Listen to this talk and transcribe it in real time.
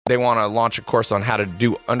They want to launch a course on how to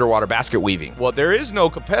do underwater basket weaving. Well, there is no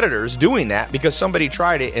competitors doing that because somebody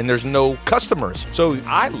tried it and there's no customers. So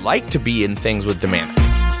I like to be in things with demand.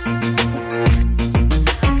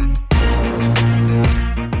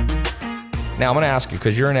 Now I'm going to ask you,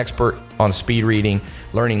 because you're an expert on speed reading,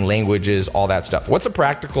 learning languages, all that stuff. What's a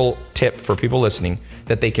practical tip for people listening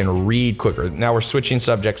that they can read quicker? Now we're switching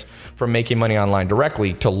subjects from making money online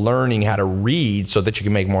directly to learning how to read so that you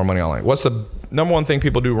can make more money online. What's the number one thing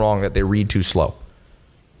people do wrong that they read too slow?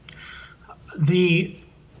 The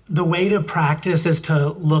way to practice is to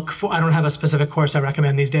look for, I don't have a specific course I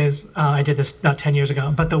recommend these days. I did this about 10 years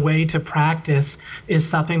ago. But the way to practice is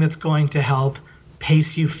something that's going to help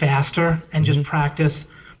pace you faster and just practice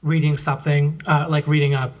reading something like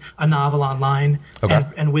reading a novel online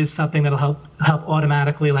and with something that'll help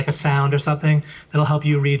automatically, like a sound or something that'll help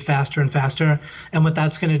you read faster and faster. And what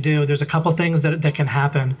that's going to do, there's a couple things that can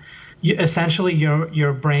happen. Essentially,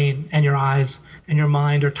 your brain and your eyes and your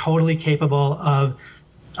mind are totally capable of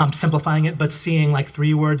simplifying it, but seeing like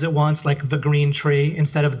 3 words at once, like the green tree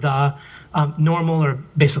instead of the. Normal, or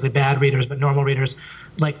basically bad readers, but normal readers,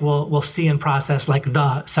 like will see and process like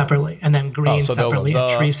the separately, and then green separately,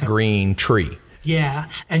 and tree separately. Green tree. Yeah,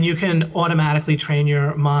 and you can automatically train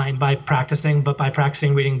your mind by practicing, but by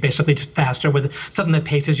practicing reading basically faster with something that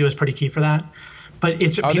paces you is pretty key for that. But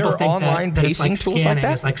people think that it's like scanning,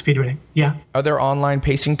 it's like speed reading. Yeah. Are there online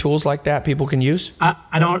pacing tools like that people can use?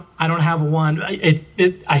 I don't have one.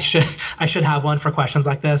 I should have one for questions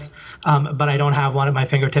like this, but I don't have one at my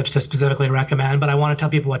fingertips to specifically recommend. But I want to tell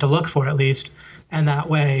people what to look for at least, and that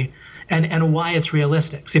way, and why it's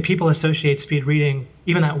realistic. See, people associate speed reading.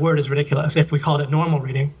 Even that word is ridiculous. If we called it normal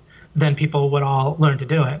reading, then people would all learn to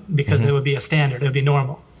do it because it would be a standard. It would be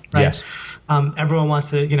normal, right? Yes. Everyone wants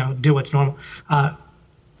to, do what's normal,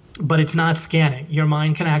 but it's not scanning. Your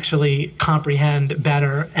mind can actually comprehend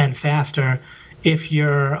better and faster if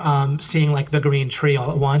you're seeing like the green tree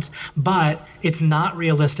all at once. But it's not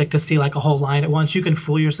realistic to see like a whole line at once. You can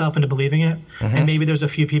fool yourself into believing it, and maybe there's a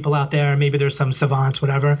few people out there, maybe there's some savants,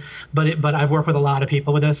 whatever. But I've worked with a lot of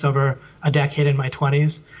people with this over a decade in my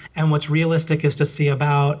 20s, and what's realistic is to see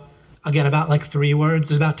about like 3 words.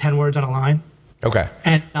 There's about 10 words on a line. Okay.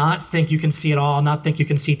 And not think you can see it all, not think you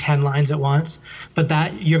can see 10 lines at once, but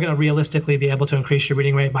that you're going to realistically be able to increase your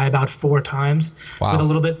reading rate by about 4 times with a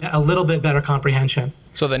little bit better comprehension.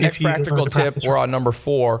 So the next practical tip, we're on number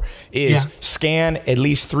 4, is scan at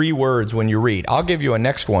least 3 words when you read. I'll give you a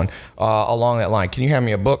next one along that line. Can you hand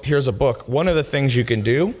me a book? Here's a book. One of the things you can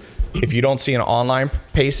do if you don't see an online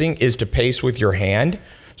pacing is to pace with your hand.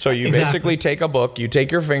 So you basically take a book, you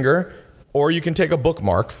take your finger, or you can take a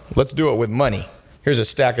bookmark. Let's do it with money. Here's a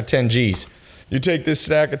stack of 10 G's. You take this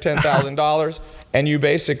stack of $10,000 and you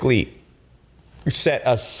basically set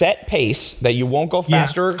a set pace that you won't go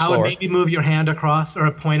faster or slower. I would maybe move your hand across or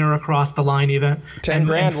a pointer across the line even. 10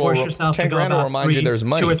 grand will remind you there's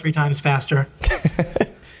money. 2 or 3 times faster.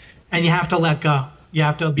 And you have to let go. You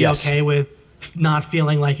have to be okay with not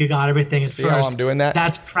feeling like you got everything at first. See how I'm doing that?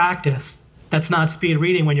 That's practice. That's not speed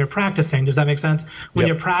reading when you're practicing. Does that make sense? When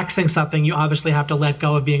you're practicing something, you obviously have to let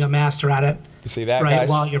go of being a master at it. You see that, right? Guys?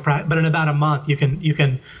 While you're but in about a month, you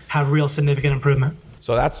can have real significant improvement.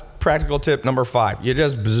 So that's practical tip number 5. You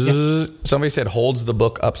just somebody said holds the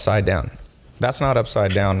book upside down. That's not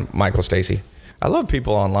upside down, Michael Stacy. I love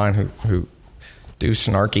people online who do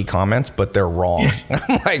snarky comments, but they're wrong.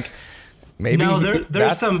 I'm like, maybe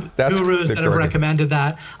there's some gurus that have recommended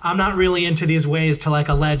that. I'm not really into these ways to like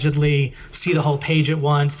allegedly see the whole page at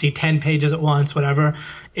once, see 10 pages at once, whatever.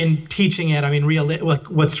 In teaching it, I mean,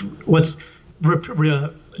 what's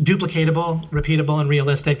duplicatable, repeatable, and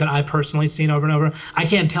realistic that I've personally seen over and over. I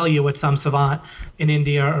can't tell you what some savant in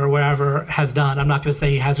India or wherever has done. I'm not going to say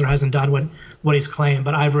he has or hasn't done what he's claimed,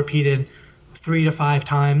 but I've repeated 3 to 5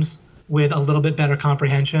 times with a little bit better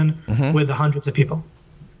comprehension with hundreds of people.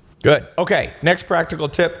 Good. Okay, next practical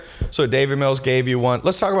tip. So David Mills gave you one.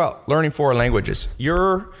 Let's talk about learning 4 languages.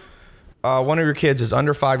 One of your kids is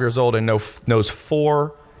under 5 years old and knows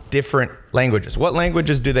 4 different languages. What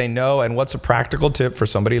languages do they know, and what's a practical tip for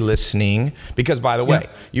somebody listening? Because, by the way,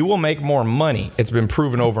 you will make more money. It's been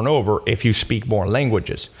proven over and over if you speak more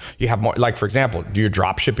languages. You have more, like, for example, do you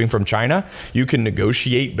drop shipping from China? You can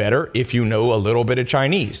negotiate better if you know a little bit of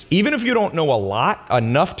Chinese. Even if you don't know a lot,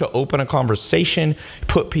 enough to open a conversation,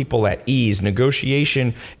 put people at ease.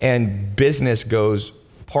 Negotiation and business goes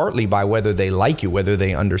partly by whether they like you, whether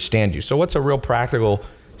they understand you. So what's a real practical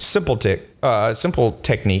simple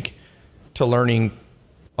technique to learning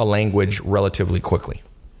a language relatively quickly?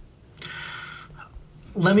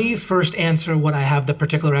 Let me first answer what I have the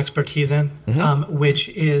particular expertise in, which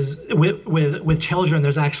is with children.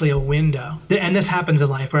 There's actually a window, and this happens in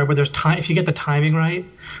life where there's time. If you get the timing right,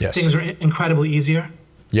 things are incredibly easier.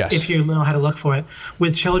 Yes. If you know how to look for it.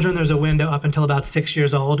 With children, there's a window up until about 6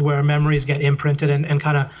 years old where memories get imprinted and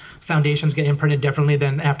kind of foundations get imprinted differently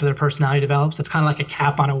than after their personality develops. It's kind of like a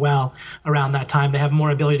cap on a well around that time. They have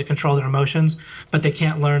more ability to control their emotions, but they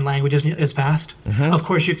can't learn languages as fast. Of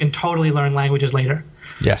course, you can totally learn languages later.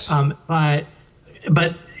 Yes.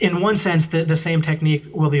 But in one sense, the same technique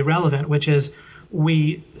will be relevant, which is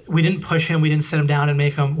we didn't push him. We didn't sit him down and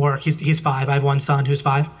make him work. He's 5. I have one son who's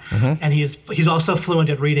 5, and he's also fluent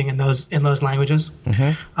at reading in those languages.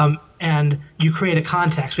 And you create a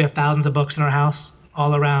context. We have thousands of books in our house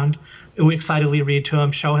all around. We excitedly read to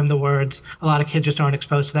him, show him the words. A lot of kids just aren't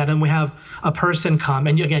exposed to that. And we have a person come,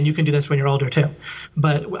 and again, you can do this when you're older too.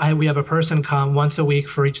 But we have a person come once a week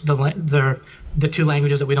for each the 2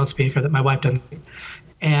 languages that we don't speak or that my wife doesn't speak.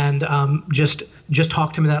 And just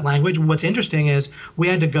talk to him in that language. What's interesting is we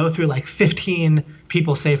had to go through like 15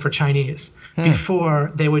 people, say, for Chinese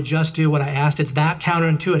before they would just do what I asked. It's that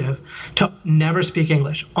counterintuitive to never speak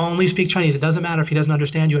English, only speak Chinese. It doesn't matter if he doesn't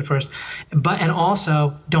understand you at first. And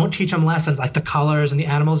also don't teach him lessons like the colors and the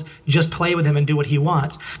animals. Just play with him and do what he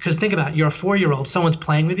wants. Because think about it, you're a 4-year-old, someone's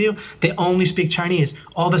playing with you, they only speak Chinese.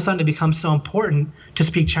 All of a sudden it becomes so important to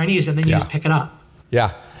speak Chinese, and then you just pick it up.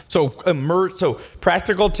 Yeah. So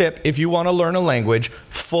practical tip, if you want to learn a language,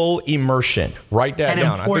 full immersion. Write that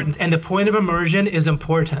down. And the point of immersion is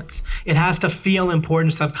importance. It has to feel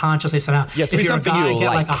important subconsciously somehow. Yes, if you're a guy,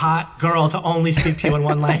 get like a hot girl to only speak to you in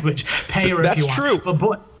one language. Pay her if you want. That's true. But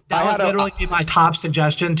boy, that would literally be my top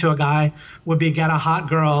suggestion to a guy would be get a hot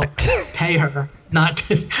girl, pay her, not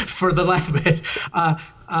for the language.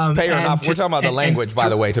 Pay or not. We're talking about the language, by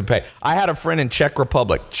the way, to pay. I had a friend in Czech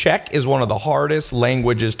Republic. Czech is one of the hardest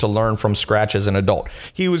languages to learn from scratch as an adult.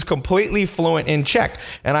 He was completely fluent in Czech.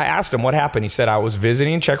 And I asked him what happened. He said, I was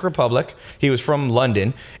visiting Czech Republic. He was from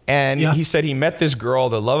London. And he said he met this girl,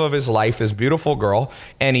 the love of his life, this beautiful girl.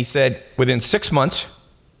 And he said within 6 months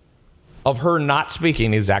of her not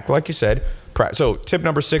speaking, exactly like you said. So tip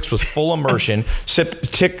number 6 was full immersion.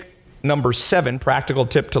 Number 7, practical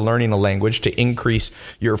tip to learning a language to increase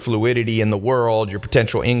your fluidity in the world, your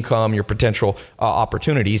potential income, your potential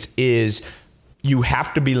opportunities is you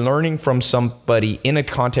have to be learning from somebody in a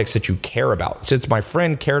context that you care about. Since my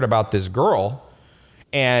friend cared about this girl,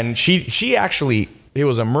 and she actually, it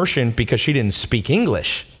was immersion because she didn't speak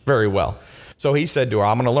English very well. So he said to her,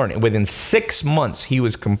 I'm going to learn it. Within 6 months, he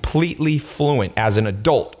was completely fluent as an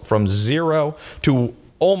adult from 0 to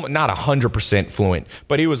not 100% fluent,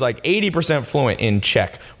 but he was like 80% fluent in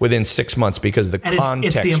Czech within 6 months because the context was right.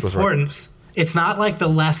 It's the importance. It's not like the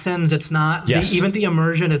lessons. It's not even the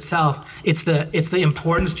immersion itself. It's the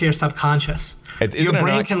importance to your subconscious. Your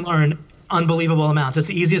brain can learn unbelievable amounts. It's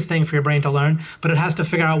the easiest thing for your brain to learn, but it has to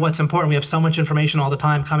figure out what's important. We have so much information all the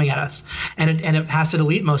time coming at us, and it has to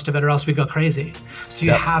delete most of it, or else we go crazy. So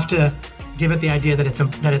you have to give it the idea that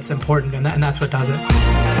it's important, and that's what does it.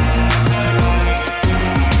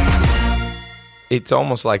 It's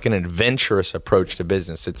almost like an adventurous approach to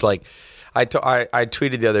business. It's like I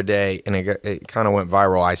tweeted the other day, and it kind of went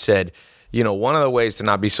viral. I said, one of the ways to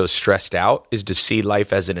not be so stressed out is to see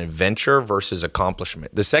life as an adventure versus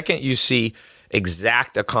accomplishment. The second you see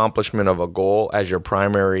exact accomplishment of a goal as your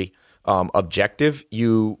primary objective,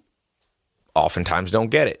 you oftentimes don't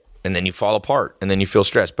get it, and then you fall apart, and then you feel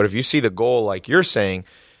stressed. But if you see the goal, like you're saying,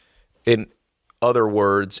 in other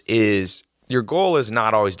words, is your goal is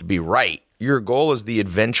not always to be right. Your goal is the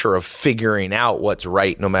adventure of figuring out what's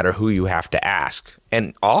right, no matter who you have to ask.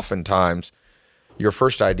 And oftentimes, your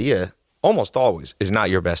first idea, almost always, is not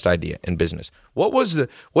your best idea in business. What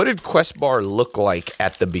did Quest Bar look like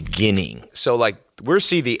at the beginning? So, like, we're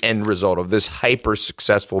seeing the end result of this hyper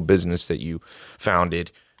successful business that you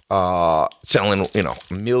founded, selling,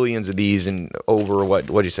 millions of these in over what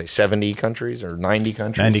did you say, 70 countries or 90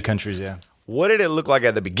 countries? 90 countries, yeah. What did it look like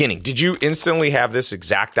at the beginning? Did you instantly have this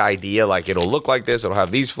exact idea, like it'll look like this, it'll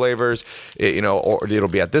have these flavors, or it'll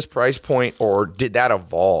be at this price point, or did that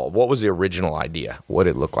evolve? What was the original idea? What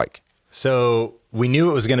did it look like? So we knew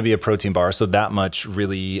it was going to be a protein bar, so that much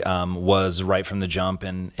really was right from the jump,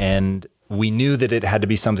 and we knew that it had to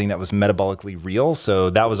be something that was metabolically real, so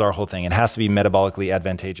that was our whole thing. It has to be metabolically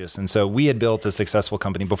advantageous. And so we had built a successful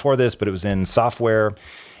company before this, but it was in software.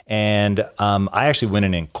 And I actually went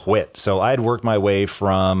in and quit. So I had worked my way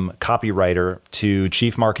from copywriter to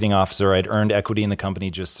chief marketing officer. I'd earned equity in the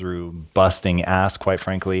company just through busting ass, quite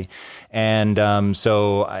frankly. And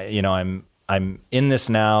so I'm I'm in this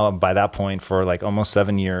now by that point for like almost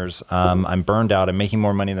 7 years. I'm burned out. I'm making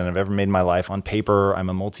more money than I've ever made in my life. On paper, I'm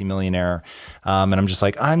a multimillionaire. And I'm just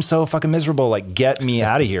like, I'm so fucking miserable. Like, get me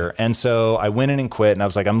out of here. And so I went in and quit. And I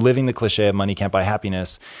was like, I'm living the cliche of money can't buy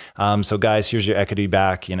happiness. So guys, here's your equity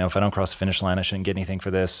back. You know, if I don't cross the finish line, I shouldn't get anything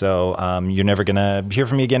for this. So you're never going to hear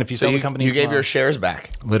from me again if you sell the company. You gave your shares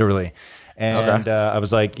back. Literally. And I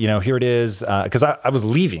was like, you know, here it is. Because I was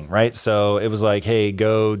leaving, right? So it was like, hey,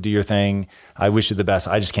 go do your thing. I wish you the best.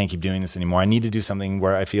 I just can't keep doing this anymore. I need to do something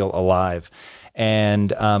where I feel alive.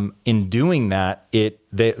 And in doing that,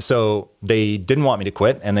 they didn't want me to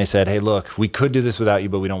quit. And they said, hey, look, we could do this without you,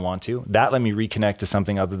 but we don't want to. That let me reconnect to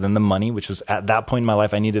something other than the money, which was at that point in my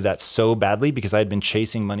life, I needed that so badly because I had been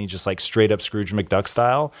chasing money just like straight up Scrooge McDuck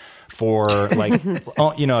style for like,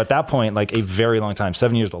 you know, at that point, like a very long time,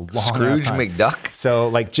 7 years, a long Scrooge time. McDuck? So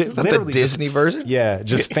like literally the Disney version? Yeah.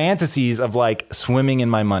 Just fantasies of like swimming in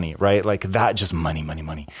my money, right? Like that, just money.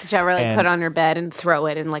 Did you ever like put it on your bed and throw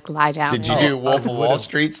it and like lie down? Did you do Wolf of Wall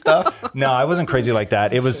Street stuff? No, I wasn't crazy like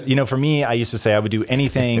that. It was, you know, for me, I used to say I would do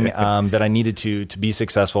anything that I needed to be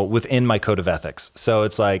successful within my code of ethics. So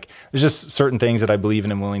it's like, there's just certain things that I believe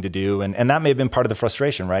in and willing to do. And that may have been part of the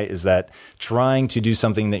frustration, right? Is that trying to do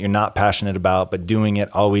something that you're not passionate about, but doing it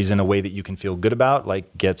always in a way that you can feel good about,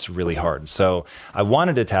 like gets really hard. So I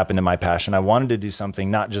wanted to tap into my passion. I wanted to do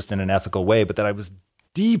something not just in an ethical way, but that I was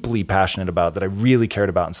deeply passionate about, that I really cared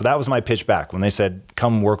about. And so that was my pitch back when they said,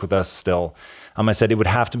 come work with us still. I said it would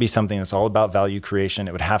have to be something that's all about value creation.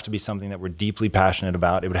 It would have to be something that we're deeply passionate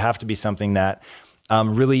about. It would have to be something that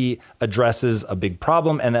really addresses a big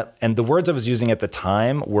problem. And the words I was using at the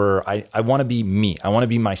time were, I want to be me. I want to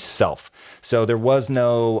be myself. So there was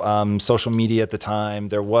no social media at the time.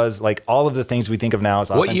 There was like all of the things we think of now as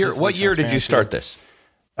authenticity. What year did you start this?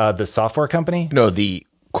 The software company? No, the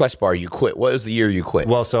Quest bar. You quit. What was the year you quit?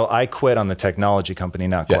 Well, so I quit on the technology company,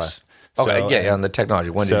 not Quest. Okay, on the technology.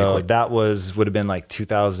 When did you quit? That would have been like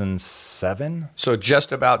 2007. So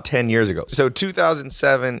just about 10 years ago. So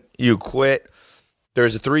 2007, you quit.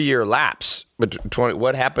 There's a 3-year lapse. But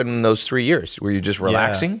what happened in those 3 years? Were you just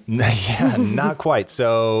relaxing? Yeah, not quite.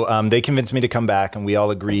 So they convinced me to come back, and we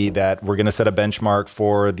all agree that we're going to set a benchmark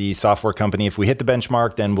for the software company. If we hit the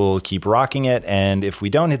benchmark, then we'll keep rocking it. And if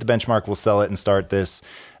we don't hit the benchmark, we'll sell it and start this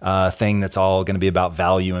thing that's all going to be about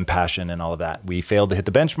value and passion and all of that. We failed to hit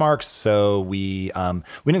the benchmarks, so we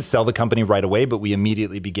didn't sell the company right away, but we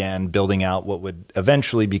immediately began building out what would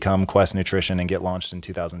eventually become Quest Nutrition and get launched in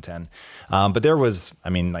 2010. But there was,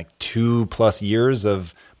 like 2+ years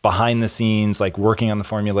of behind the scenes, like working on the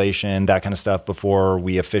formulation, that kind of stuff before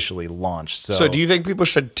we officially launched. So do you think people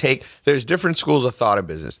should there's different schools of thought in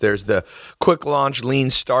business. There's the quick launch, lean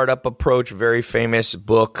startup approach, very famous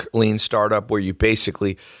book, Lean Startup, where you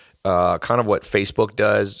basically kind of what Facebook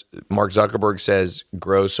does. Mark Zuckerberg says,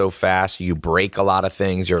 grow so fast, you break a lot of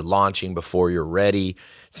things, you're launching before you're ready.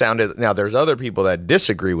 Now, there's other people that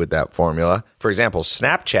disagree with that formula. For example,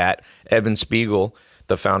 Snapchat, Evan Spiegel,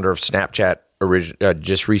 the founder of Snapchat,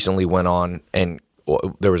 just recently went on, and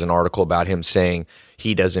there was an article about him saying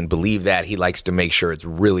he doesn't believe that. He likes to make sure it's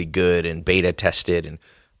really good and beta tested. And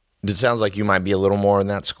it sounds like you might be a little more in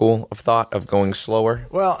that school of thought of going slower.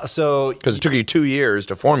 Well, because it took you 2 years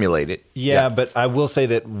to formulate it. Yeah, but I will say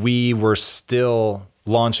that we were still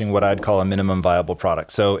launching what I'd call a minimum viable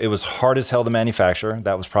product. So it was hard as hell to manufacture.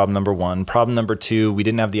 That was problem number one. Problem number two, we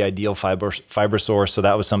didn't have the ideal fiber source. So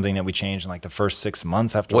that was something that we changed in like the first 6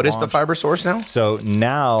 months after launch. What is the fiber source now? So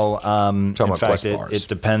now, in fact, it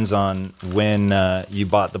depends on when you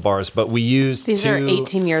bought the bars. But we used These are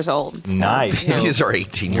 18 years old. So. Nice. These are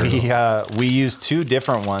 18 years old. We used 2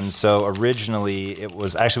 different ones. So originally it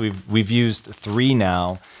was, actually we've used 3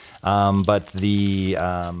 now. But the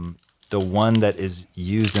one that is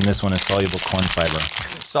used in this one is soluble corn fiber.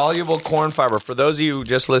 Soluble corn fiber. For those of you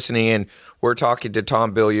just listening in, we're talking to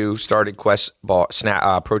Tom Bilyeu, started Quest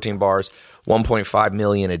protein bars. 1.5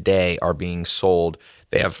 million a day are being sold.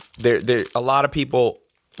 They have a lot of people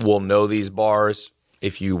will know these bars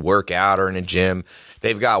if you work out or in a gym.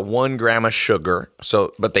 They've got 1 gram of sugar,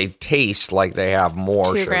 but they taste like they have more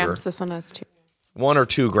 2 sugar. 2 grams. This one has 2. 1 or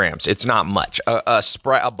 2 grams. It's not much.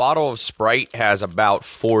 A bottle of Sprite has about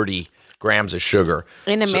 40 grams of sugar.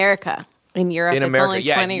 In America. In Europe, it's only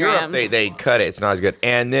 20 grams. They cut it. It's not as good.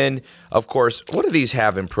 And then, of course, what do these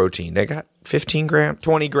have in protein? They got 15 grams,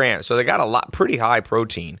 20 grams. So they got a lot, pretty high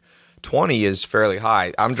protein. 20 is fairly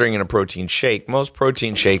high. I'm drinking a protein shake. Most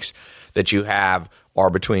protein shakes that you have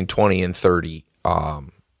are between 20 and 30,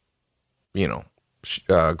 grams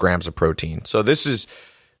of protein. So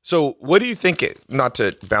what do you think, not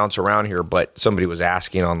to bounce around here, but somebody was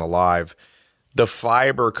asking on the live, the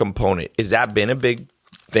fiber component, has that been a big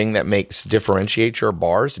thing that differentiates your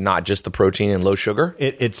bars, not just the protein and low sugar?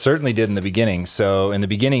 It certainly did in the beginning. So in the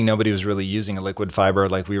beginning, nobody was really using a liquid fiber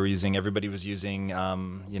like we were using. Everybody was using,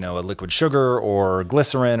 a liquid sugar or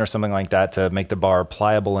glycerin or something like that to make the bar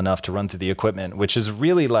pliable enough to run through the equipment, which is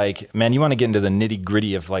really like, man, you want to get into the nitty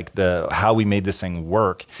gritty of like how we made this thing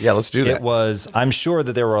work. Yeah, let's do that. I'm sure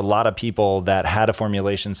that there were a lot of people that had a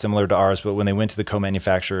formulation similar to ours, but when they went to the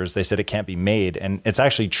co-manufacturers, they said it can't be made. And it's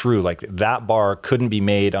actually true. Like that bar couldn't be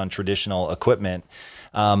made on traditional equipment.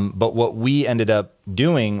 But what we ended up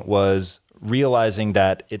doing was realizing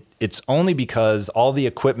that it's only because all the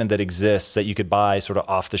equipment that exists that you could buy sort of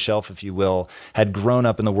off the shelf, if you will, had grown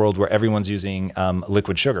up in the world where everyone's using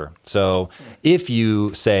liquid sugar. So if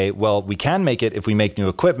you say, well, we can make it if we make new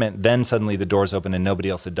equipment, then suddenly the doors open and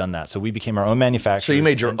nobody else had done that. So we became our own manufacturer. So you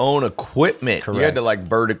made your own equipment. Correct. You had to like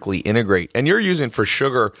vertically integrate. And you're using for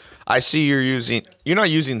sugar, I see you're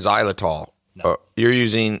not using xylitol. No. You're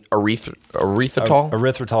using erythritol?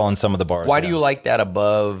 Erythritol in some of the bars. Why do you like that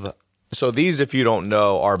above? So these, if you don't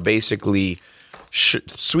know, are basically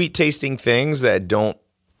sweet tasting things that don't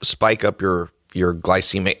spike up your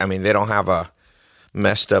glycemic. I mean, they don't have a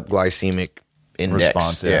messed up glycemic index.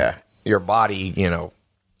 Response, yeah. Your body,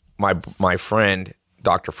 my friend,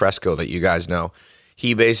 Dr. Fresco, that you guys know,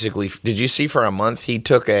 he basically, did you see for a month, he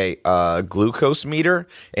took a glucose meter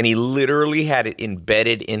and he literally had it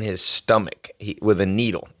embedded in his stomach with a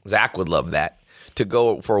needle. Zach would love that. To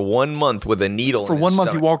go for 1 month with a needle for in his 1 month,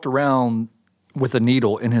 stomach. he walked around with a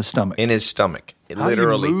needle in his stomach. It How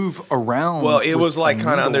literally. do you move around? Well, it was like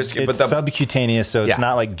kind of under It's skin, but subcutaneous, so it's Yeah.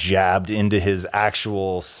 not like jabbed into his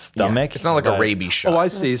actual stomach. It's not like a rabies shot. Oh, I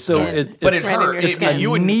see. So But it's it hurt. Right in your skin.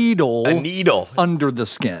 You would needle a needle. under the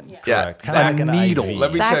skin. Yeah. Correct. Kind of like an needle. IV.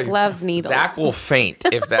 Let me Zach tell you, loves needles. Zach will faint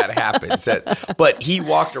if that happens. But he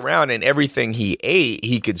walked around and everything he ate,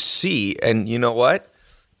 he could see. And you know what?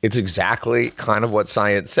 It's exactly kind of what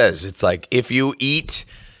science says. It's like if you eat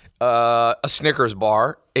a Snickers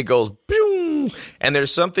bar, it goes boom. And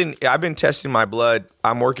there's something, I've been testing my blood.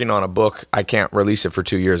 I'm working on a book. I can't release it for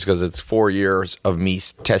 2 years because it's 4 years of me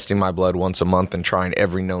testing my blood once a month and trying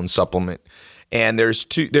every known supplement. And there's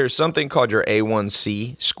something called your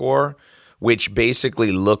A1C score, which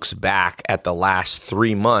basically looks back at the last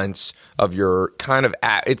 3 months of your kind of,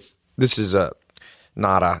 this is a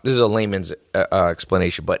layman's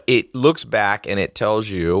explanation, but it looks back and it tells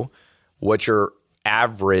you what your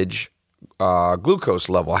average glucose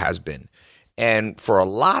level has been. And for a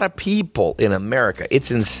lot of people in America,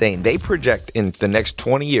 it's insane. They project in the next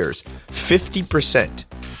 20 years, 50%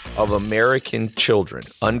 of American children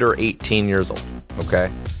under 18 years old,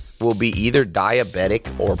 okay, will be either diabetic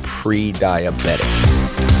or pre-diabetic.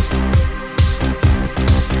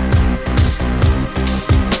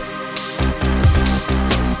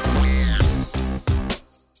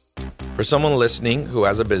 For someone listening who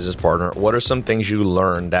has a business partner, what are some things you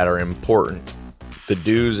learned that are important, the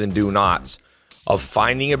do's and do nots of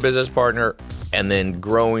finding a business partner and then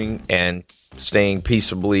growing and staying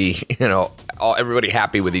peaceably, everybody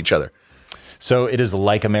happy with each other? So it is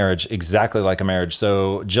like a marriage, exactly like a marriage.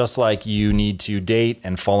 So just like you need to date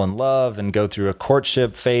and fall in love and go through a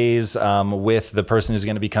courtship phase with the person who's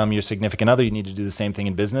going to become your significant other, you need to do the same thing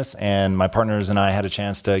in business. And my partners and I had a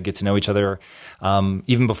chance to get to know each other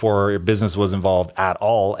even before business was involved at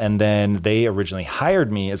all. And then they originally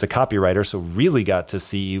hired me as a copywriter, so really got to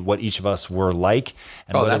see what each of us were like.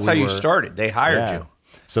 And that's how you started. They hired you.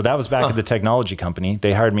 So that was back at the technology company.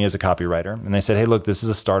 They hired me as a copywriter, and they said, hey, look, this is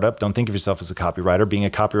a startup. Don't think of yourself as a copywriter. Being a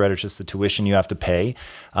copywriter is just the tuition you have to pay.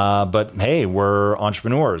 But hey, we're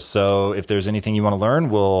entrepreneurs. So if there's anything you want to learn,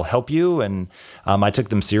 we'll help you. And I took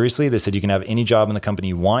them seriously. They said, you can have any job in the company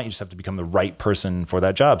you want. You just have to become the right person for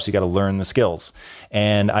that job. So you got to learn the skills.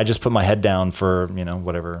 And I just put my head down for,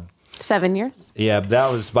 whatever. 7 years? Yeah,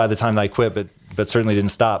 that was by the time that I quit, but certainly didn't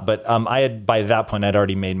stop. But by that point, I'd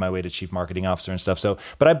already made my way to chief marketing officer and stuff. So,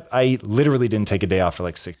 but I literally didn't take a day off for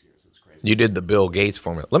like 6 years. It was crazy. You did the Bill Gates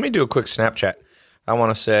formula. Let me do a quick Snapchat. I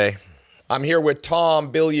want to say, I'm here with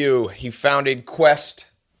Tom Bilyeu. He founded Quest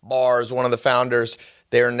Bars, one of the founders.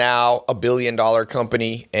 They're now a $1 billion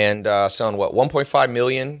company and selling 1.5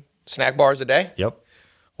 million snack bars a day? Yep.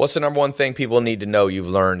 What's the number one thing people need to know you've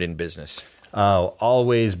learned in business?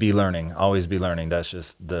 Always be learning. Always be learning. That's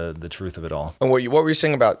just the truth of it all. And what were you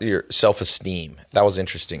saying about your self-esteem? That was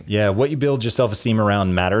interesting. Yeah, what you build your self-esteem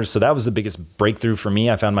around matters. So that was the biggest breakthrough for me.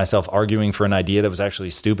 I found myself arguing for an idea that was actually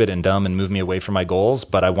stupid and dumb and moved me away from my goals,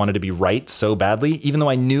 but I wanted to be right so badly. Even though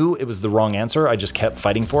I knew it was the wrong answer, I just kept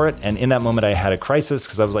fighting for it. And in that moment, I had a crisis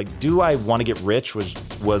because I was like, do I want to get rich, which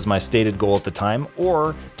was my stated goal at the time,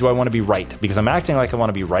 or do I want to be right? Because I'm acting like I want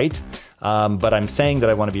to be right, but I'm saying that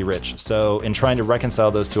I want to be rich. So in trying to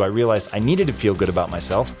reconcile those two, I realized I needed to feel good about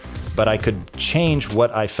myself, but I could change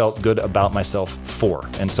what I felt good about myself for.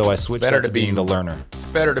 And so I switched to being the learner.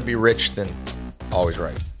 Better to be rich than always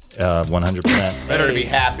right. 100%. Better to be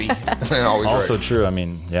happy than always right. Also true. I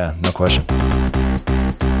mean, yeah, no question.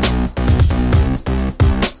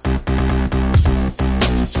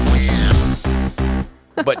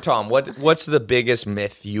 But Tom, what's the biggest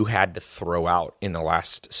myth you had to throw out in the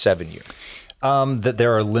last 7 years? That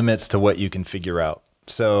there are limits to what you can figure out.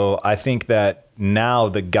 So I think that now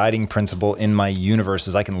the guiding principle in my universe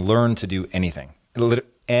is I can learn to do anything.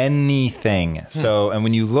 Anything. So, and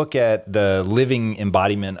when you look at the living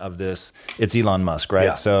embodiment of this, it's Elon Musk, right?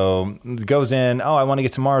 Yeah. So it goes in, I want to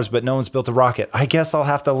get to Mars, but no one's built a rocket. I guess I'll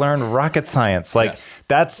have to learn rocket science.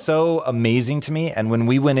 That's so amazing to me. And when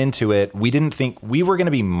we went into it, we didn't think we were going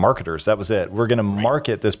to be marketers. That was it. We're going to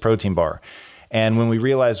market this protein bar. And when we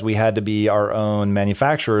realized we had to be our own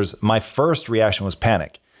manufacturers, my first reaction was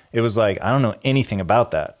panic. It was like, I don't know anything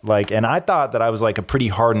about that. And I thought that I was like a pretty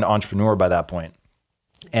hardened entrepreneur by that point.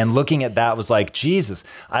 And looking at that was like, Jesus,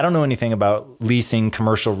 I don't know anything about leasing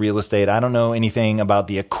commercial real estate. I don't know anything about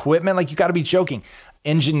the equipment. You got to be joking.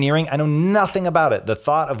 Engineering, I know nothing about it. The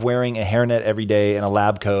thought of wearing a hairnet every day and a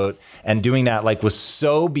lab coat and doing that was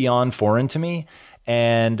so beyond foreign to me.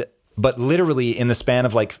 But literally in the span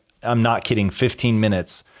of I'm not kidding, 15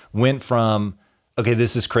 minutes, went from, okay,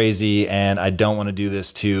 this is crazy and I don't want to do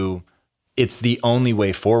this, to it's the only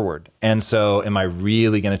way forward. And so am I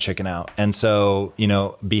really going to chicken out? And so,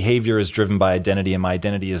 behavior is driven by identity, and my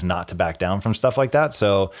identity is not to back down from stuff like that.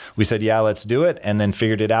 So we said, yeah, let's do it. And then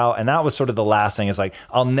figured it out. And that was sort of the last thing. It's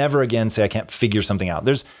I'll never again say I can't figure something out.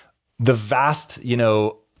 There's the vast,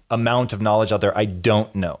 amount of knowledge out there I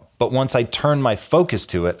don't know. But once I turn my focus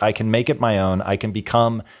to it, I can make it my own. I can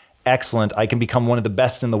become excellent. I can become one of the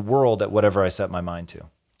best in the world at whatever I set my mind to.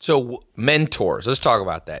 So mentors, let's talk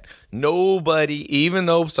about that. Nobody, even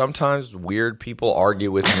though sometimes weird people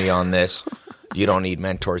argue with me on this, you don't need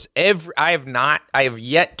mentors. I have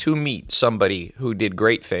yet to meet somebody who did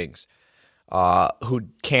great things, who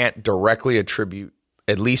can't directly attribute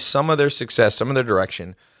at least some of their success, some of their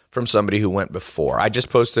direction from somebody who went before. I just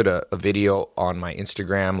posted a video on my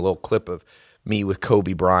Instagram, a little clip of me with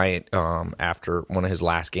Kobe Bryant after one of his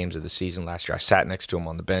last games of the season last year. I sat next to him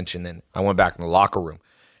on the bench, and then I went back in the locker room.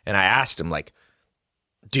 And I asked him,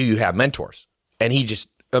 do you have mentors? And he just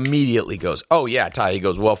immediately goes, oh, yeah, Ty. He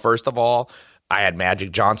goes, well, first of all, I had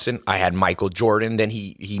Magic Johnson. I had Michael Jordan. Then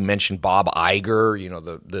he mentioned Bob Iger,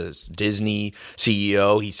 the Disney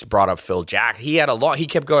CEO. He brought up Phil Jackson. He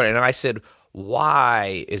kept going. And I said,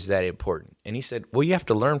 why is that important? And he said, well, you have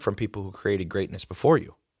to learn from people who created greatness before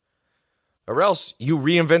you, or else you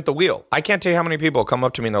reinvent the wheel. I can't tell you how many people come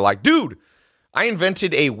up to me and they're like, dude, I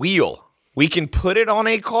invented a wheel. We can put it on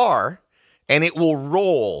a car and it will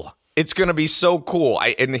roll. It's going to be so cool.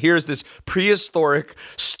 And here's this prehistoric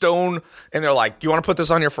stone. And they're like, do you want to put this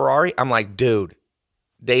on your Ferrari? I'm like, dude,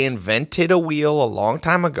 they invented a wheel a long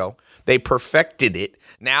time ago. They perfected it.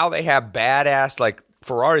 Now they have badass,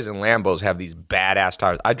 Ferraris and Lambos have these badass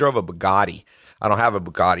tires. I drove a Bugatti. I don't have a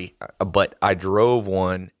Bugatti, but I drove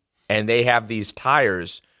one, and they have these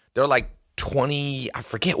tires. They're 20, I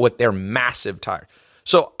forget what, they're massive tires.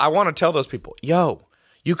 So I want to tell those people,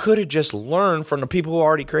 you could have just learned from the people who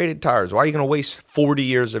already created tires. Why are you going to waste 40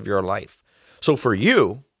 years of your life? So for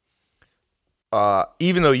you,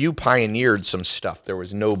 even though you pioneered some stuff, there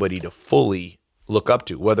was nobody to fully look up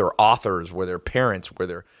to, whether authors, whether parents,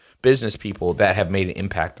 whether business people that have made an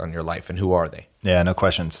impact on your life. And who are they? Yeah, no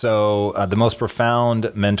question. So the most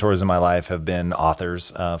profound mentors in my life have been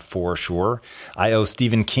authors, for sure. I owe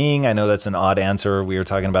Stephen King, I know that's an odd answer. We were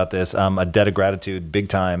talking about this, a debt of gratitude, big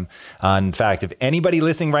time. In fact, if anybody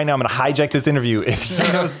listening right now, I'm going to hijack this interview. If you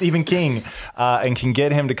know Stephen King and can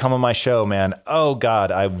get him to come on my show, man, oh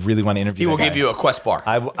God, I really want to interview him. He will give you a Quest bar.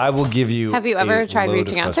 I will give you. Have you ever tried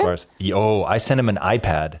reaching out to him? Oh, I sent him an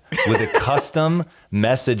iPad with a custom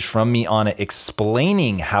message from me on it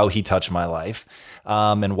explaining how he touched my life.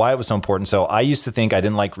 And why it was so important. So I used to think I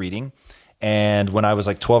didn't like reading. And when I was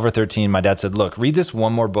like 12 or 13, my dad said, look, read this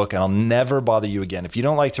one more book and I'll never bother you again. If you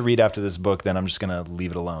don't like to read after this book, then I'm just going to leave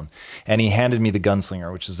it alone. And he handed me The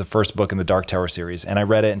Gunslinger, which is the first book in the Dark Tower series. And I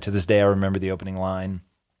read it. And to this day, I remember the opening line.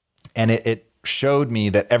 And it showed me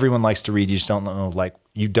that everyone likes to read. You just don't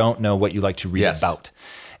know what you like to read about.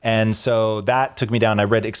 And so that took me down. I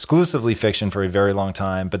read exclusively fiction for a very long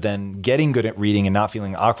time, but then getting good at reading and not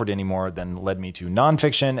feeling awkward anymore then led me to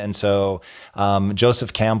nonfiction. And so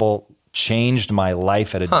Joseph Campbell changed my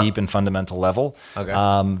life at a deep and fundamental level. Okay.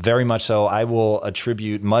 Very much so. I will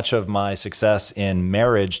attribute much of my success in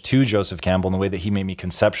marriage to Joseph Campbell in the way that he made me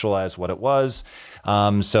conceptualize what it was.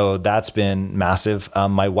 So that's been massive.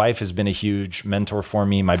 My wife has been a huge mentor for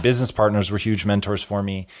me. My business partners were huge mentors for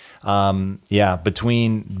me.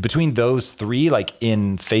 Between those three, like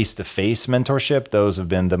in face-to-face mentorship, those have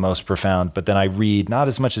been the most profound. But then I read not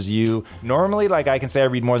as much as you. Normally, like I can say I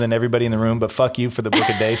read more than everybody in the room, but fuck you for the book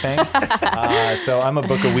a day thing. So I'm a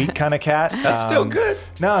book a week kind of cat. That's still good.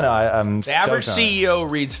 I'm the average CEO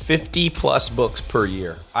reads 50 plus books per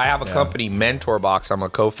year. I have a company, MentorBox. I'm a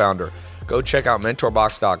co-founder. Go check out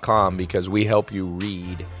mentorbox.com because we help you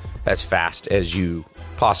read as fast as you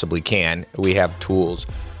possibly can. We have tools.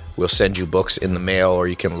 We'll send you books in the mail, or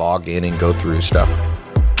you can log in and go through stuff.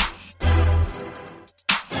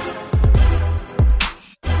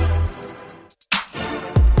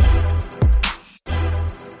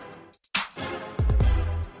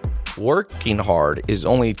 Working hard is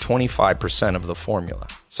only 25% of the formula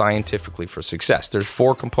scientifically for success. There's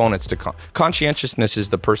 4 components to conscientiousness is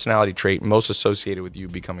the personality trait most associated with you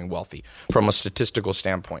becoming wealthy from a statistical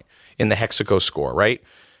standpoint in the Hexaco score, right?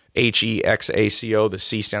 HEXACO, the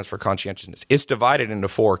C stands for conscientiousness. It's divided into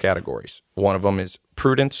 4 categories. One of them is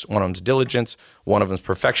prudence, one of them is diligence, one of them is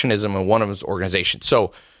perfectionism, and one of them is organization.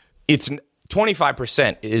 So it's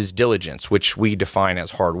 25% is diligence, which we define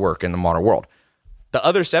as hard work in the modern world. The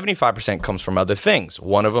other 75% comes from other things.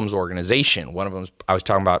 One of them is organization. One of them is, I was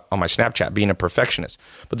talking about on my Snapchat, being a perfectionist.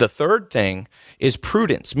 But the third thing is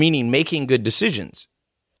prudence, meaning making good decisions.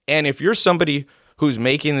 And if you're somebody who's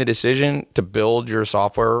making the decision to build your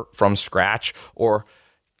software from scratch or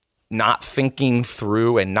not thinking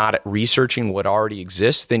through and not researching what already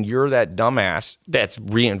exists, then you're that dumbass that's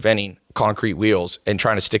reinventing concrete wheels and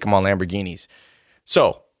trying to stick them on Lamborghinis.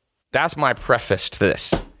 So that's my preface to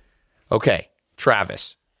this. Okay.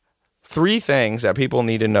 Travis, 3 things that people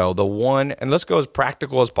need to know. The one, and let's go as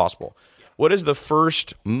practical as possible. What is the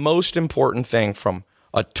first most important thing from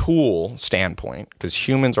a tool standpoint, because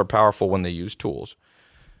humans are powerful when they use tools,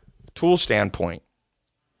 tool standpoint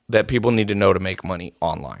that people need to know to make money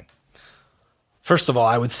online? First of all,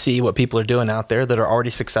 I would see what people are doing out there that are already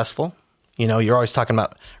successful. You know, you're always talking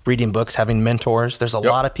about reading books, having mentors. There's a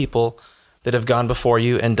lot of people that have gone before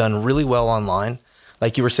you and done really well online.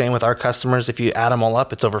 Like you were saying with our customers, if you add them all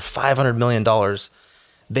up, it's over $500 million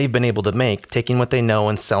they've been able to make taking what they know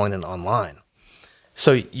and selling it online.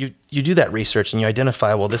 So you do that research and you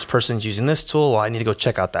identify, well, this person's using this tool. Well, I need to go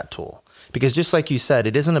check out that tool. Because just like you said,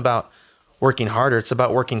 it isn't about working harder. It's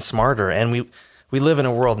about working smarter. And we live in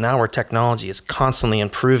a world now where technology is constantly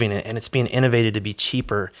improving and it's being innovated to be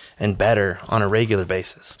cheaper and better on a regular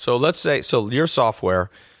basis. So let's say, your software,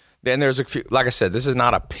 then there's a few, like I said, this is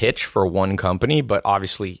not a pitch for one company, but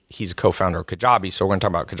obviously he's a co-founder of Kajabi, so we're going to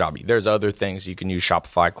talk about Kajabi. There's other things you can use: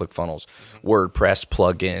 Shopify, ClickFunnels, WordPress,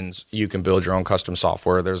 plugins. You can build your own custom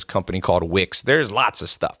software. There's a company called Wix. There's lots of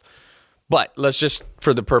stuff. But let's just,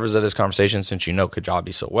 for the purpose of this conversation, since you know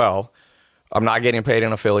Kajabi so well, I'm not getting paid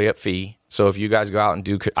an affiliate fee. So if you guys go out and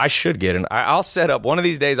do, I should get I'll set up, one of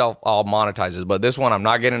these days I'll monetize this, but this one I'm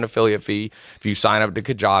not getting an affiliate fee if you sign up to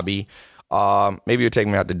Kajabi. Maybe you take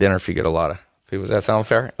me out to dinner if you get a lot of people. Does that sound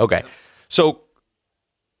fair? Okay. So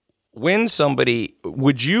when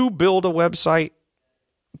would you build a website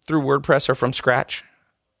through WordPress or from scratch?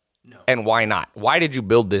 No. And why not? Why did you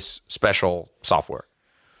build this special software?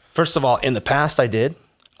 First of all, in the past I did.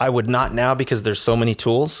 I would not now because there's so many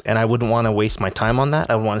tools and I wouldn't want to waste my time on that.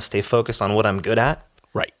 I would want to stay focused on what I'm good at.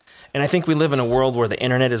 Right. And I think we live in a world where the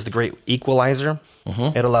internet is the great equalizer.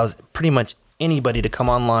 Mm-hmm. It allows pretty much anybody to come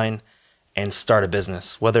online and start a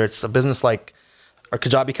business, whether it's a business like our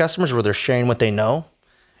Kajabi customers where they're sharing what they know.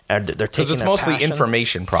 And they're taking because it's mostly passion.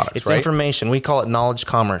 Information products, it's right? information. We call it knowledge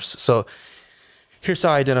commerce. So here's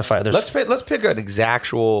how I identify. Let's pick an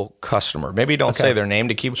actual customer. Maybe don't say their name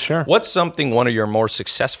to keep. Sure. What's something one of your more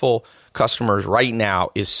successful customers right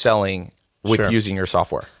now is selling with using your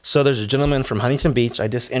software? So there's a gentleman from Huntington Beach. I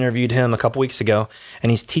just interviewed him a couple weeks ago, and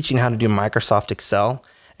he's teaching how to do Microsoft Excel,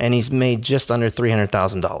 and he's made just under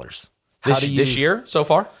 $300,000. This year so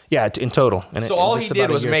far? Yeah, in total. And so all he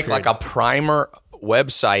did was make like a primer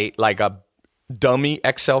website, like a dummy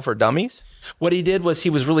Excel for dummies? What he did was he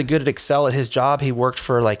was really good at Excel at his job. He worked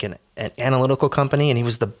for like an analytical company, and he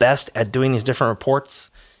was the best at doing these different reports.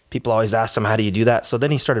 People always asked him, how do you do that? So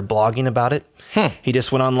then he started blogging about it. He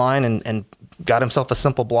just went online and got himself a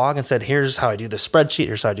simple blog and said, here's how I do this spreadsheet.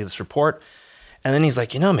 Here's how I do this report. And then he's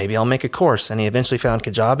like, maybe I'll make a course. And he eventually found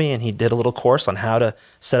Kajabi, and he did a little course on how to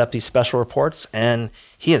set up these special reports. And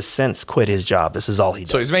he has since quit his job. This is all he does.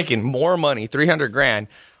 So he's making more money, $300,000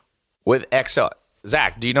 with Excel.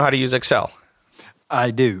 Zach, do you know how to use Excel?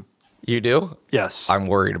 I do. You do? Yes. I'm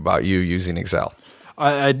worried about you using Excel.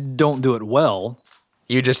 I don't do it well.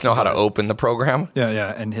 You just know how to open the program?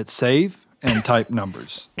 Yeah, and hit save and type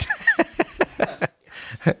numbers.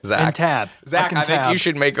 Zach, And tab. Zach, I think you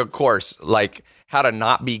should make a course like how to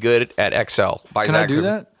not be good at Excel by Can Zach. I do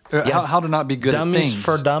that? Yeah. How to not be good Dummies at things.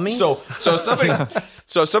 for dummies?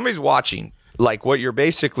 So somebody's watching. Like what you're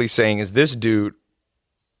basically saying is this dude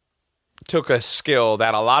took a skill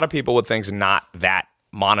that a lot of people would think is not that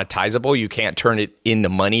monetizable. You can't turn it into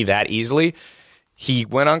money that easily. He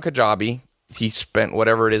went on Kajabi. He spent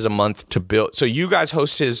whatever it is a month to build. So you guys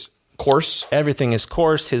host his course? Everything is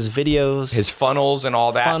course, his videos, His funnels and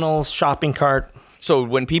all that? funnels, shopping cart. So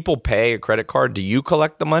when people pay a credit card, do you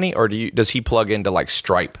collect the money or does he plug into like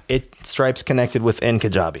Stripe? Stripe's connected within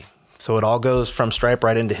Kajabi. So it all goes from Stripe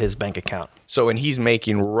right into his bank account. So, and he's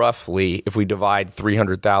making roughly, if we divide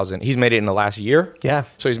 300,000, he's made it in the last year? Yeah.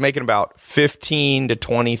 So he's making about 15 to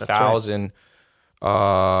 20,000,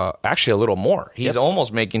 actually a little more. He's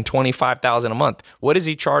almost making 25,000 a month. What does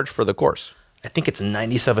he charge for the course? I think it's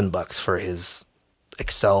 $97 for his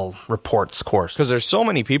Excel reports course. Because there's so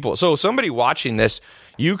many people. So somebody watching this,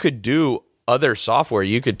 you could do other software.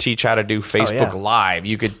 You could teach how to do Facebook Live.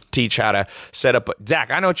 You could teach how to set up.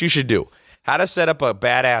 Zach, I know what you should do. How to set up a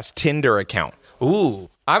badass Tinder account. Ooh.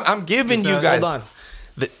 I'm giving you guys. Hold on.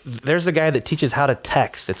 There's a guy that teaches how to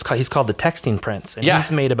text. He's called the Texting Prince. And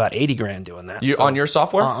he's made about $80,000 doing that. On your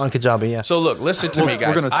software? On Kajabi, yeah. So look, listen to me,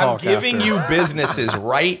 guys. We're gonna I'm talk giving after. you businesses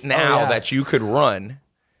right now that you could run.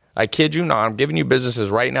 I kid you not. I'm giving you businesses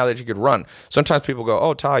right now that you could run. Sometimes people go,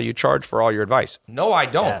 oh, Ty, you charge for all your advice. No, I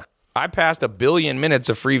don't. Yeah. I passed 1 billion minutes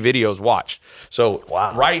of free videos watched. So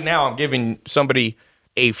right now I'm giving somebody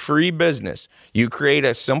a free business. You create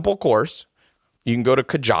a simple course. You can go to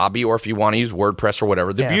Kajabi, or if you want to use WordPress or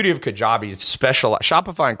whatever. The beauty of Kajabi is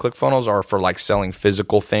Shopify and ClickFunnels are for like selling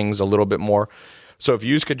physical things a little bit more. So if you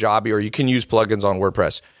use Kajabi, or you can use plugins on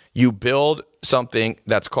WordPress, you build something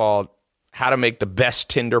that's called how to make the best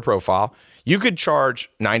Tinder profile. You could charge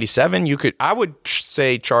 $97. I would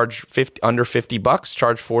say charge under $50,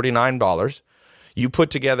 charge $49. You put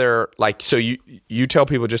together so you tell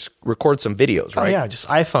people just record some videos, right? Oh yeah, just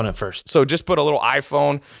iPhone it first. So just put a little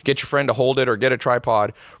iPhone, get your friend to hold it or get a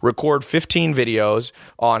tripod, record 15 videos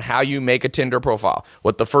on how you make a Tinder profile,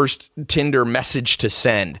 what the first Tinder message to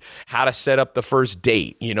send, how to set up the first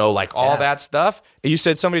date, like all that stuff. You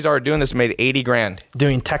said somebody's already doing this and made $80,000.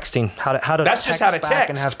 Doing texting, how to That's just how to back text.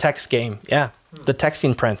 and have text game. Yeah, the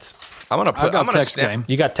Texting Prince. I'm gonna text game.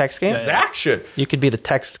 You got text game? Zach should. You could be the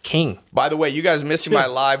text king. By the way, you guys missing my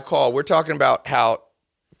live call. We're talking about how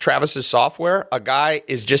Travis's software, a guy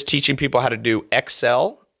is just teaching people how to do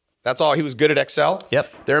Excel. That's all. He was good at Excel.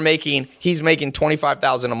 Yep. He's making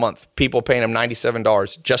 $25,000 a month. People paying him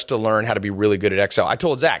 $97 just to learn how to be really good at Excel. I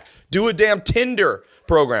told Zach, do a damn Tinder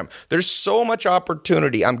program. There's so much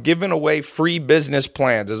opportunity. I'm giving away free business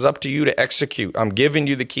plans. It's up to you to execute. I'm giving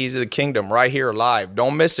you the keys of the kingdom right here live.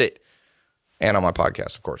 Don't miss it. And on my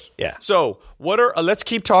podcast, of course. Yeah. So let's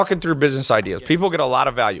keep talking through business ideas. People get a lot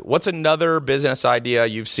of value. What's another business idea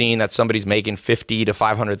you've seen that somebody's making $50,000 to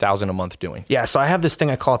 $500,000 a month doing? Yeah, so I have this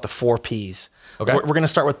thing, I call it the 4 Ps. Okay. We're going to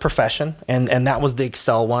start with profession, and that was the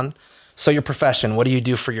Excel one. So your profession, what do you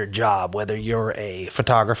do for your job? Whether you're a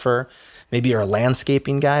photographer, maybe you're a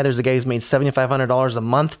landscaping guy. There's a guy who's made $7,500 a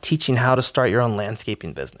month teaching how to start your own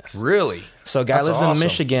landscaping business. Really? So a guy lives in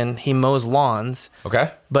Michigan. He mows lawns.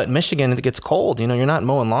 Okay. But in Michigan, it gets cold. You're not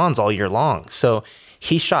mowing lawns all year long. So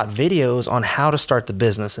he shot videos on how to start the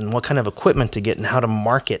business and what kind of equipment to get and how to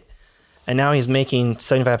market. And now he's making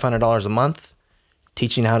 $7,500 a month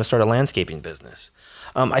teaching how to start a landscaping business.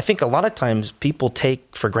 I think a lot of times people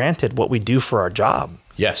take for granted what we do for our job.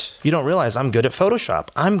 Yes. You don't realize I'm good at Photoshop.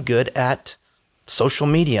 I'm good at social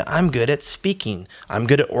media. I'm good at speaking. I'm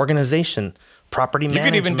good at organization, property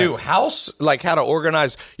management. You could even do house, like how to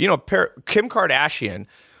organize. Kim Kardashian,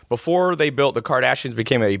 before they built the Kardashians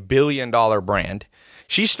became a $1 billion brand,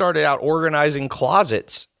 she started out organizing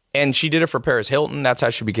closets, and she did it for Paris Hilton. That's how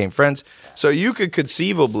she became friends. So you could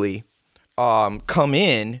conceivably come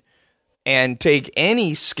in and take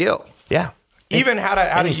any skill. Yeah. Even how to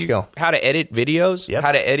edit videos,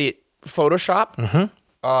 how to edit Photoshop.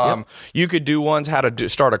 You could do ones how to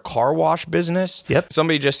start a car wash business.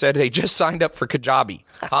 Somebody just said they just signed up for Kajabi.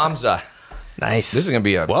 Hamza. Nice. This is going to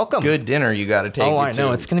be a good dinner you got to take. Oh, I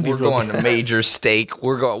know. It's going to be We're going to Major Steak.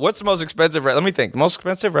 We're going. What's the most expensive? Let me think. The most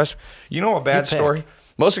expensive restaurant. You know a bad story?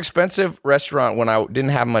 Most expensive restaurant when I didn't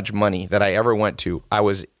have much money that I ever went to. I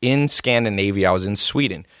was in Scandinavia. I was in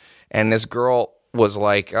Sweden. And this girl was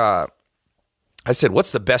like, I said,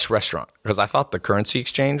 what's the best restaurant? Because I thought the currency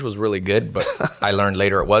exchange was really good, but I learned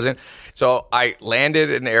later it wasn't. So I landed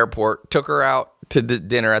in the airport, took her out to the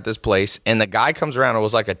dinner at this place, and the guy comes around. It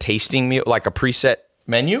was like a tasting meal, like a preset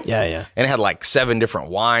menu. Yeah. And it had like 7 different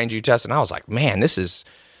wines you test. And I was like, man, this is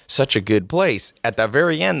such a good place. At the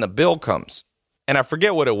very end, the bill comes. And I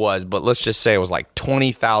forget what it was, but let's just say it was like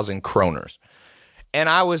 20,000 kroners. And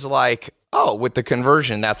I was like, oh, with the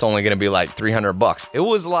conversion, that's only going to be like $300. It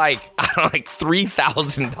was like, like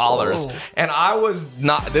 $3,000. And I was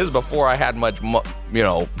not, this is before I had much,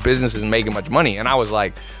 businesses making much money. And I was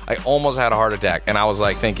like, I almost had a heart attack. And I was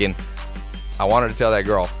like thinking, I wanted to tell that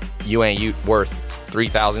girl, you ain't worth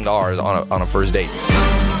 $3,000 on a first date.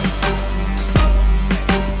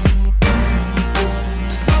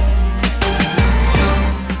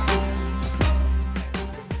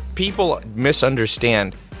 People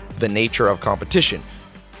misunderstand the nature of competition.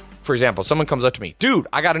 For example, someone comes up to me, dude,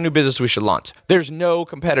 I got a new business we should launch. There's no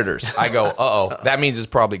competitors. I go, that means it's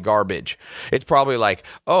probably garbage. It's probably like,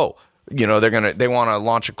 they want to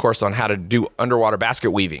launch a course on how to do underwater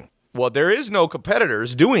basket weaving. Well, there is no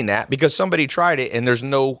competitors doing that because somebody tried it and there's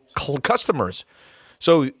no customers.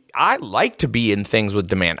 So I like to be in things with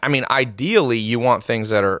demand. I mean, ideally, you want things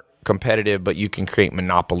that are competitive, but you can create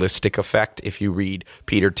monopolistic effect if you read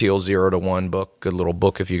Peter Thiel's 0 to 1 book. Good little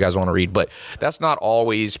book if you guys want to read, but that's not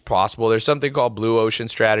always possible. There's something called blue ocean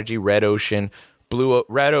strategy, red ocean.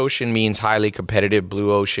 Red ocean means highly competitive.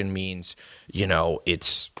 Blue ocean means,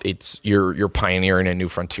 it's you're pioneering a new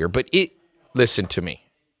frontier. But listen to me,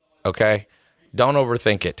 okay? Don't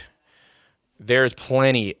overthink it. There's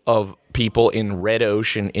plenty of people in red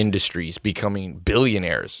ocean industries becoming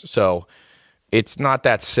billionaires. So it's not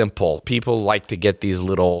that simple. People like to get these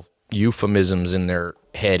little euphemisms in their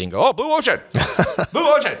head and go, oh, blue ocean, blue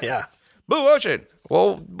ocean. Yeah. Blue ocean.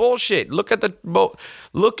 Well, bullshit. Look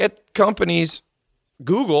at companies.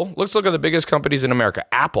 Google, let's look at the biggest companies in America.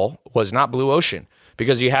 Apple was not blue ocean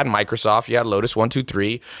because you had Microsoft, you had Lotus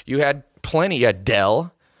 123, you had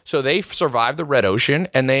Dell. So they survived the red ocean,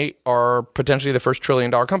 and they are potentially the first $1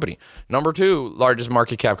 trillion company. Number 2 largest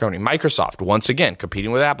market cap company, Microsoft. Once again,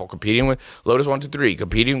 competing with Apple, competing with Lotus 123,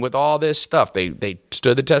 competing with all this stuff. They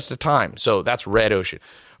stood the test of time. So that's red ocean.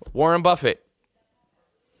 Warren Buffett,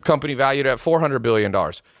 company valued at $400 billion.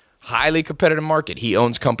 Highly competitive market. He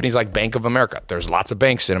owns companies like Bank of America. There's lots of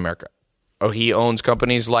banks in America. He owns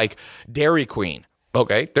companies like Dairy Queen.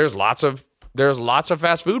 Okay, there's lots of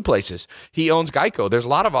fast food places. He owns Geico. There's a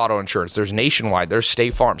lot of auto insurance. There's Nationwide. There's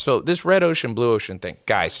State Farm. So this red ocean, blue ocean thing,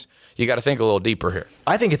 guys, you got to think a little deeper here.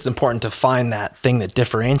 I think it's important to find that thing that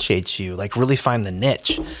differentiates you, like really find the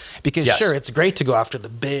niche. Because sure, it's great to go after the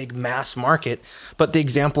big mass market, but the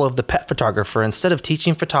example of the pet photographer, instead of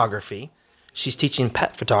teaching photography, she's teaching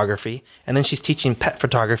pet photography, and then she's teaching pet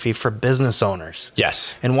photography for business owners.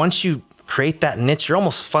 Yes. And once you create that niche, you're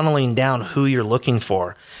almost funneling down who you're looking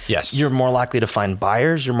for. Yes. You're more likely to find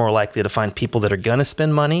buyers. You're more likely to find people that are going to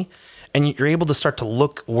spend money, and you're able to start to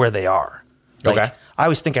look where they are. Okay. I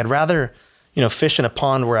always think I'd rather, fish in a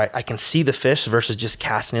pond where I can see the fish versus just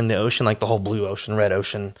casting in the ocean, like the whole blue ocean, red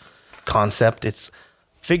ocean concept. It's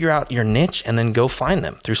figure out your niche and then go find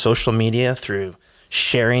them through social media, through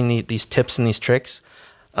sharing these tips and these tricks.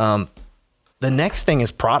 The next thing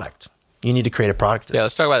is product. You need to create a product. Yeah,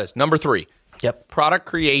 let's talk about this. Number 3. Yep. Product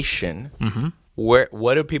creation. Mm-hmm.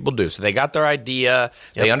 What do people do? So they got their idea.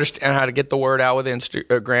 Yep. They understand how to get the word out with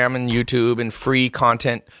Instagram and YouTube and free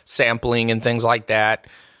content sampling and things like that.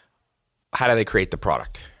 How do they create the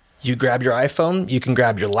product? You grab your iPhone, you can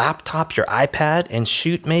grab your laptop, your iPad, and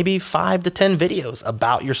shoot maybe 5 to 10 videos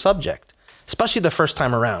about your subject, especially the first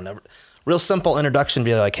time around. A real simple introduction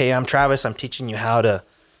video like, hey, I'm Travis. I'm teaching you how to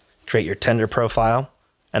create your Tinder profile.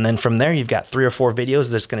 And then from there, you've got 3 or 4 videos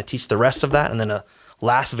that's going to teach the rest of that. And then a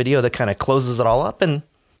last video that kind of closes it all up. And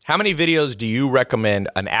how many videos do you recommend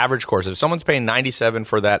an average course? If someone's paying $97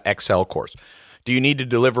 for that Excel course, do you need to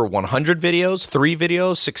deliver 100 videos, 3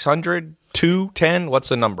 videos, 600, 2, 10? What's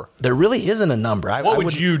the number? There really isn't a number. What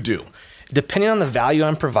would you do? Depending on the value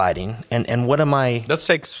I'm providing and what am I... Let's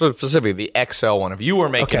take specifically the Excel one. If you were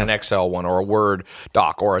making an Excel one or a Word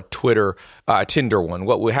doc or a Tinder one,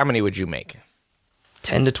 how many would you make?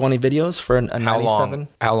 10 to 20 videos for a 97.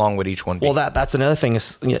 How long would each one be? Well, that's another thing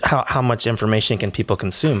is how much information can people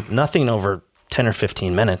consume? Nothing over 10 or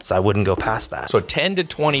 15 minutes. I wouldn't go past that. So 10 to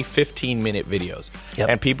 20 15-minute videos. Yep.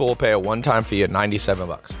 And people will pay a one-time fee at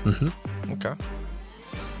 $97. Mm-hmm. Okay.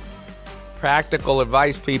 Practical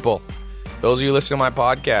advice, people. Those of you listening to my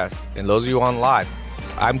podcast and those of you on live,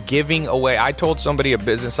 I'm giving away. I told somebody a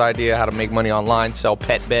business idea, how to make money online, sell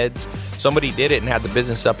pet beds. Somebody did it and had the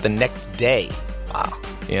business up the next day.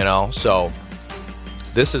 Wow. So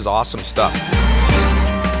this is awesome stuff.